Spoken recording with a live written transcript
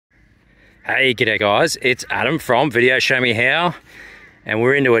Hey, g'day guys, it's Adam from VideoShowMeHow, and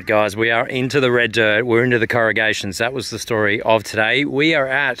we're into it guys. We are into the red dirt, we're into the corrugations. That was the story of today. We are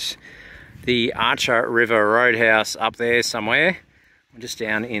at the Archer River Roadhouse up there somewhere. We're just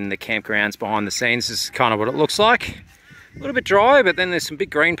down in the campgrounds behind the scenes. This is kind of what it looks like. A little bit dry, but then there's some big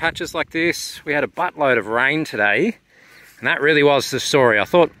green patches like this. We had a buttload of rain today, and that really was the story. I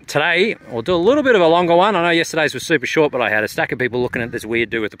thought today we'll do a little bit of a longer one. I know yesterday's was super short, but I had a stack of people looking at this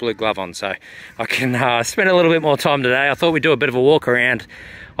weird dude with the blue glove on, so I can spend a little bit more time today. I thought we'd do a bit of a walk around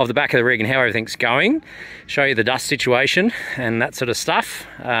of the back of the rig and how everything's going, show you the dust situation and that sort of stuff.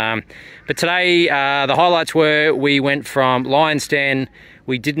 But today the highlights were we went from Lion's Den.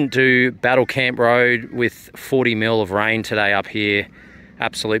 We didn't do Battle Camp Road with 40 mil of rain today up here.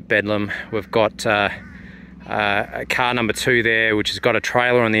 Absolute bedlam. We've got car number 2 there, which has got a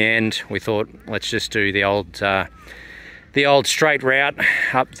trailer on the end. We thought, let's just do the old straight route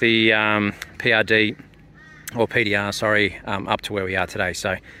up the PRD, or PDR, sorry, up to where we are today.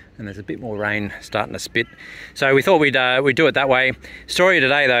 So, and there's a bit more rain starting to spit. So we thought we'd do it that way. Story of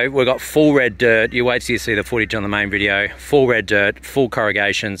today though, we've got full red dirt. You wait till you see the footage on the main video. Full red dirt, full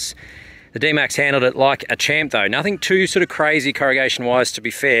corrugations. The D-Max handled it like a champ though. Nothing too sort of crazy corrugation wise, to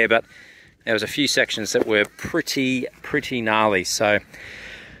be fair, but there was a few sections that were pretty gnarly. So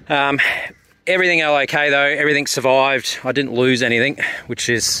everything okay though, everything survived. I didn't lose anything, which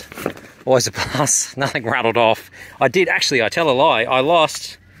is always a plus. Nothing rattled off. I did actually, I tell a lie, I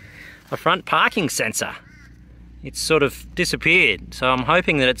lost my front parking sensor. It's sort of disappeared. So I'm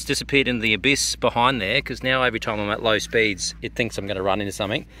hoping that it's disappeared into the abyss behind there, because now every time I'm at low speeds, it thinks I'm gonna run into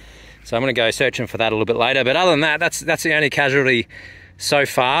something. So I'm gonna go searching for that a little bit later. But other than that, that's the only casualty so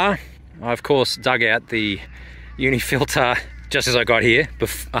far. I, of course, dug out the uni filter just as I got here,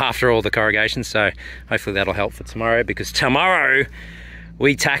 after all the corrugation, so hopefully that'll help for tomorrow, because tomorrow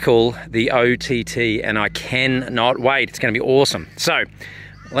we tackle the OTT, and I cannot wait. It's going to be awesome. So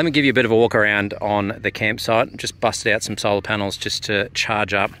let me give you a bit of a walk around on the campsite. Just busted out some solar panels just to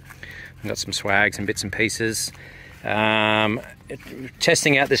charge up. I've got some swags and bits and pieces.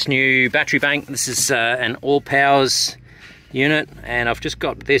 Testing out this new battery bank. This is an all powers unit, and I've just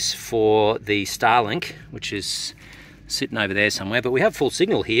got this for the Starlink, which is sitting over there somewhere, but we have full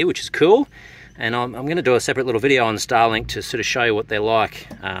signal here, which is cool. And I'm going to do a separate little video on Starlink to sort of show you what they're like,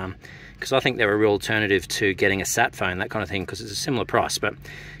 because I think they're a real alternative to getting a sat phone, that kind of thing, because it's a similar price. But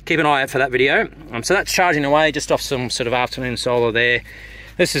keep an eye out for that video. So that's charging away just off some sort of afternoon solar there.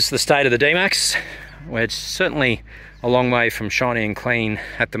 This is the state of the D-Max, where it's certainly a long way from shiny and clean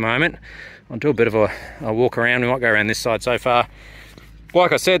at the moment. I'll do a bit of a walk around. We might go around this side so far.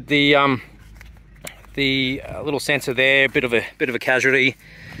 Like I said, the little sensor there, bit of a casualty.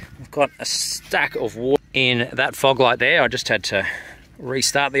 I've got a stack of water in that fog light there. I just had to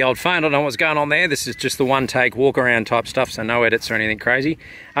restart the old phone. I don't know what's going on there. This is just the one take walk around type stuff, so no edits or anything crazy.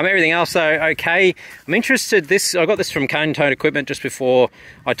 Everything else though, okay. I'm interested, I got this from Cone Tone Equipment just before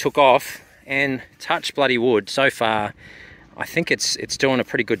I took off, and touch bloody wood, so far I think it's doing a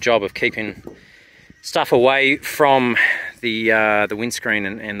pretty good job of keeping stuff away from the windscreen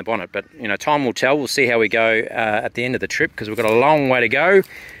and the bonnet. But you know, time will tell. We'll see how we go at the end of the trip, because we've got a long way to go.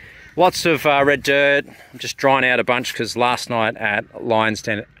 Lots of red dirt. I'm just drying out a bunch, because last night at Lion's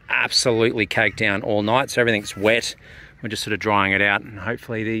Den it absolutely caked down all night, so everything's wet. We're just sort of drying it out, and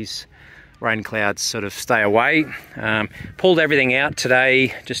hopefully these rain clouds sort of stay away. Pulled everything out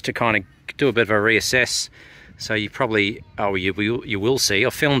today just to kind of do a bit of a reassess. So you probably, you will see,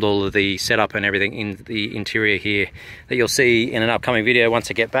 I've filmed all of the setup and everything in the interior here that you'll see in an upcoming video once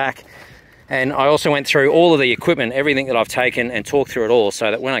I get back. And I also went through all of the equipment, everything that I've taken, and talked through it all,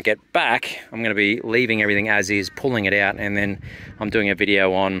 so that when I get back, I'm going to be leaving everything as is, pulling it out, and then I'm doing a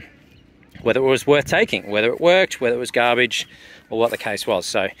video on whether it was worth taking, whether it worked, whether it was garbage, or what the case was.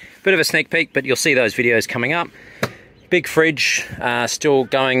 So, bit of a sneak peek, but you'll see those videos coming up. Big fridge, still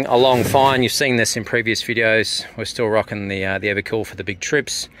going along fine. You've seen this in previous videos. We're still rocking the Evercool for the big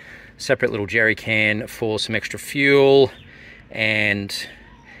trips. Separate little jerry can for some extra fuel, and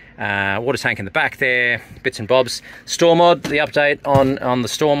water tank in the back there, bits and bobs. Store mod, the update on the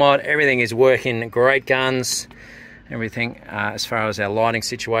store mod. Everything is working great guns. Everything as far as our lighting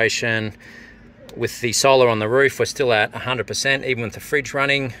situation. With the solar on the roof, we're still at 100%, even with the fridge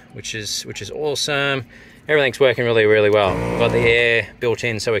running, which is awesome. Everything's working really well. We've got the air built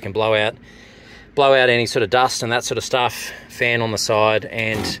in so we can blow out any sort of dust and that sort of stuff. Fan on the side,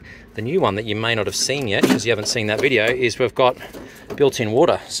 and the new one that you may not have seen yet, because you haven't seen that video, is we've got built-in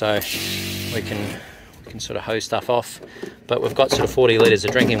water, so we can sort of hose stuff off. But we've got sort of 40 litres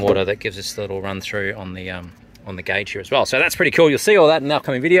of drinking water that gives us a little run through on the on the gauge here as well. So that's pretty cool. You'll see all that in the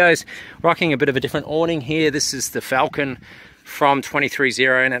upcoming videos. Rocking a bit of a different awning here. This is the Falcon from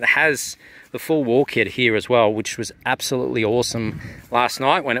 23.0, and it has the full wall kit here as well, which was absolutely awesome last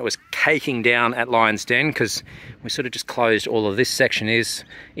night when it was caking down at Lion's Den, because we sort of just closed all of this section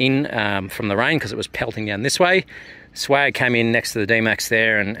in from the rain because it was pelting down this way. Swag came in next to the D-Max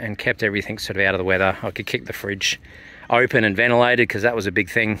there and kept everything sort of out of the weather. I could keep the fridge open and ventilated because that was a big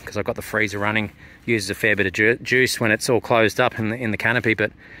thing, because I've got the freezer running. Uses a fair bit of juice when it's all closed up in the canopy,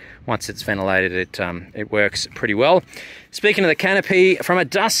 but once it's ventilated, it works pretty well. Speaking of the canopy, from a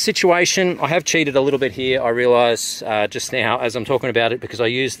dust situation, I have cheated a little bit here. I realise just now as I'm talking about it, because I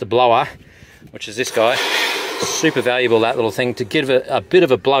used the blower, which is this guy. Super valuable, that little thing, to give it a bit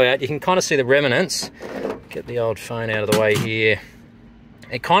of a blowout. You can kind of see the remnants. Get the old phone out of the way here.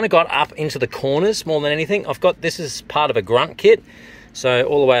 It kind of got up into the corners more than anything. This is part of a grunt kit, so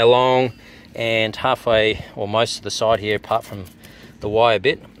all the way along and halfway, or most of the side here, apart from the wire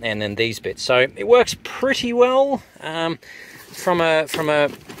bit, and then these bits. So it works pretty well. From a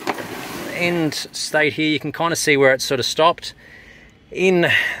end state here, you can kind of see where it sort of stopped. In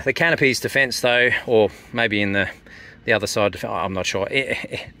the canopy's defense though, or maybe in the other side, I'm not sure.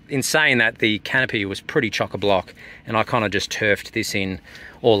 In saying that, the canopy was pretty chock-a-block, and I kind of just turfed this in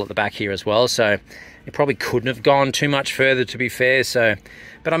all at the back here as well, so it probably couldn't have gone too much further, to be fair. So,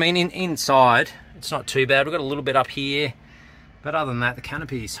 but I mean, inside, it's not too bad. We've got a little bit up here, but other than that, the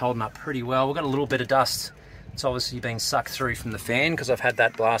canopy is holding up pretty well. We've got a little bit of dust. It's obviously been sucked through from the fan, because I've had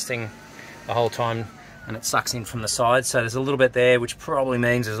that blasting the whole time, and it sucks in from the side. So there's a little bit there, which probably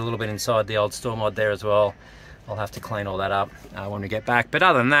means there's a little bit inside the old store mod there as well. I'll have to clean all that up when we get back. But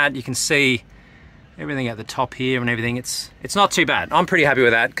other than that, you can see everything at the top here and everything. It's not too bad. I'm pretty happy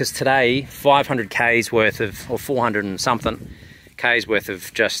with that, because today 500 K's worth of, or 400 and something K's worth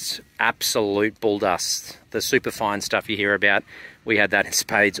of just absolute bull dust. The super fine stuff you hear about, we had that in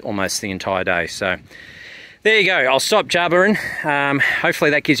spades almost the entire day. So there you go. I'll stop jabbering.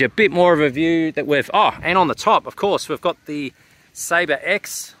 Hopefully that gives you a bit more of a view that we've... Oh, and on the top, of course, we've got the Sabre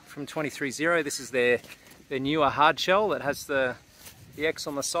X from 23.0. This is their newer hard shell that has the X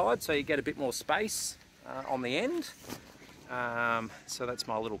on the side, so you get a bit more space on the end. So that's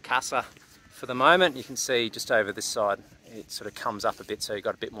my little casa for the moment. You can see just over this side, it sort of comes up a bit, so you've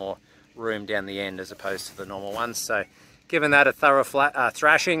got a bit more room down the end as opposed to the normal ones. So given that a thorough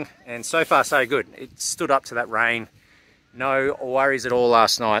thrashing, and so far so good. It stood up to that rain, no worries at all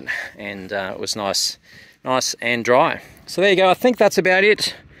last night, and it was nice and dry. So there you go. I think that's about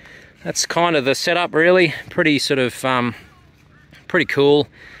it. That's kind of the setup, really. Pretty sort of pretty cool,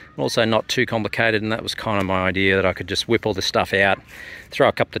 also not too complicated, and that was kind of my idea, that I could just whip all this stuff out, throw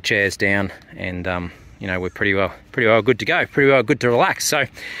a couple of chairs down, and you know, we're pretty well good to go, pretty well good to relax. So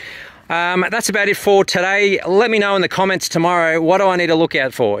that's about it for today. Let me know in the comments tomorrow, what do I need to look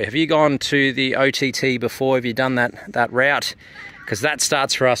out for? Have you gone to the OTT before? Have you done that route? Because that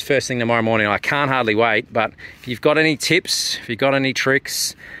starts for us first thing tomorrow morning. I can't hardly wait. But if you've got any tips, if you've got any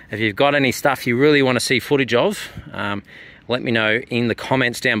tricks, if you've got any stuff you really want to see footage of, let me know in the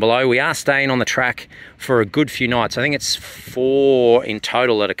comments down below. We are staying on the track for a good few nights. I think it's 4 in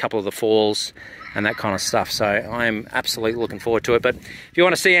total at a couple of the falls and that kind of stuff. So I am absolutely looking forward to it. But if you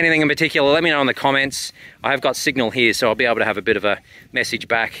want to see anything in particular, let me know in the comments. I have got signal here, so I'll be able to have a bit of a message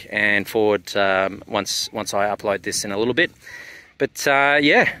back and forward once I upload this in a little bit. But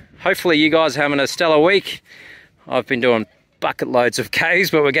yeah, hopefully you guys are having a stellar week. I've been doing bucket loads of Ks,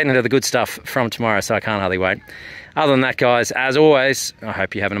 but we're getting into the good stuff from tomorrow, so I can't hardly wait. Other than that, guys, as always, I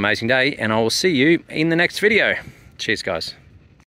hope you have an amazing day, and I will see you in the next video. Cheers, guys.